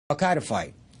al-Qaeda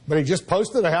fight. But he just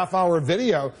posted a half-hour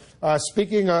video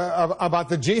speaking about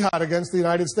the jihad against the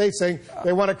United States, saying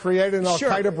they want to create an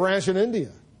al-Qaeda branch in India.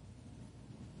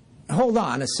 Hold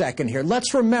on a second here.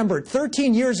 Let's remember,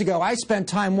 13 years ago, I spent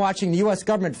time watching the U.S.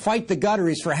 government fight the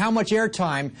Qataris for how much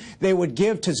airtime they would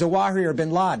give to Zawahiri or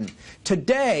bin Laden.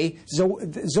 Today,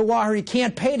 Zawahiri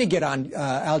can't pay to get on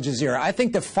Al Jazeera. I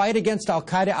think the fight against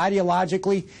al-Qaeda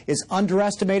ideologically is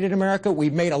underestimated in America.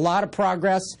 We've made a lot of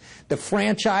progress. The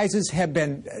franchises have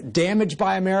been damaged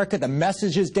by America. The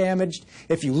message is damaged.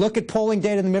 If you look at polling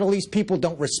data in the Middle East, people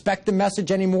don't respect the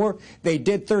message anymore. They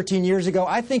did 13 years ago.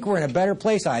 I think we're in a better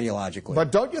place ideologically.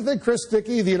 But don't you think, Chris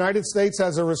Dickey, the United States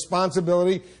has a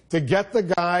responsibility to get the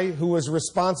guy who was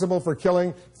responsible for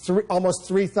killing almost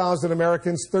 3,000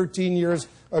 Americans 13 years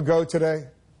ago today?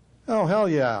 Oh, hell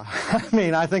yeah. I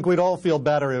mean, I think we'd all feel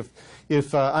better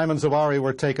if Ayman Zawahiri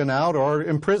were taken out or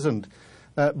imprisoned.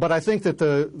 But I think that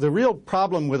the real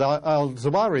problem with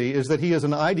Al-Zawahiri is that he is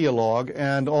an ideologue,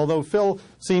 and although Phil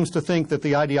seems to think that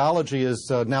the ideology is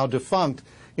now defunct,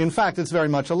 in fact, it's very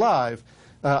much alive.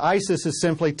 ISIS has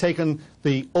simply taken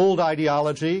the old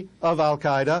ideology of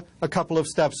al-Qaeda a couple of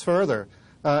steps further.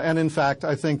 And in fact,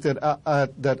 I think that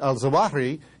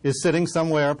Al-Zawahiri is sitting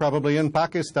somewhere, probably in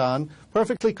Pakistan,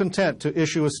 perfectly content to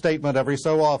issue a statement every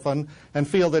so often and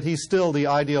feel that he's still the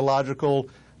ideological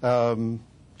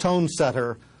tone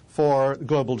setter for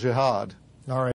global jihad. All right.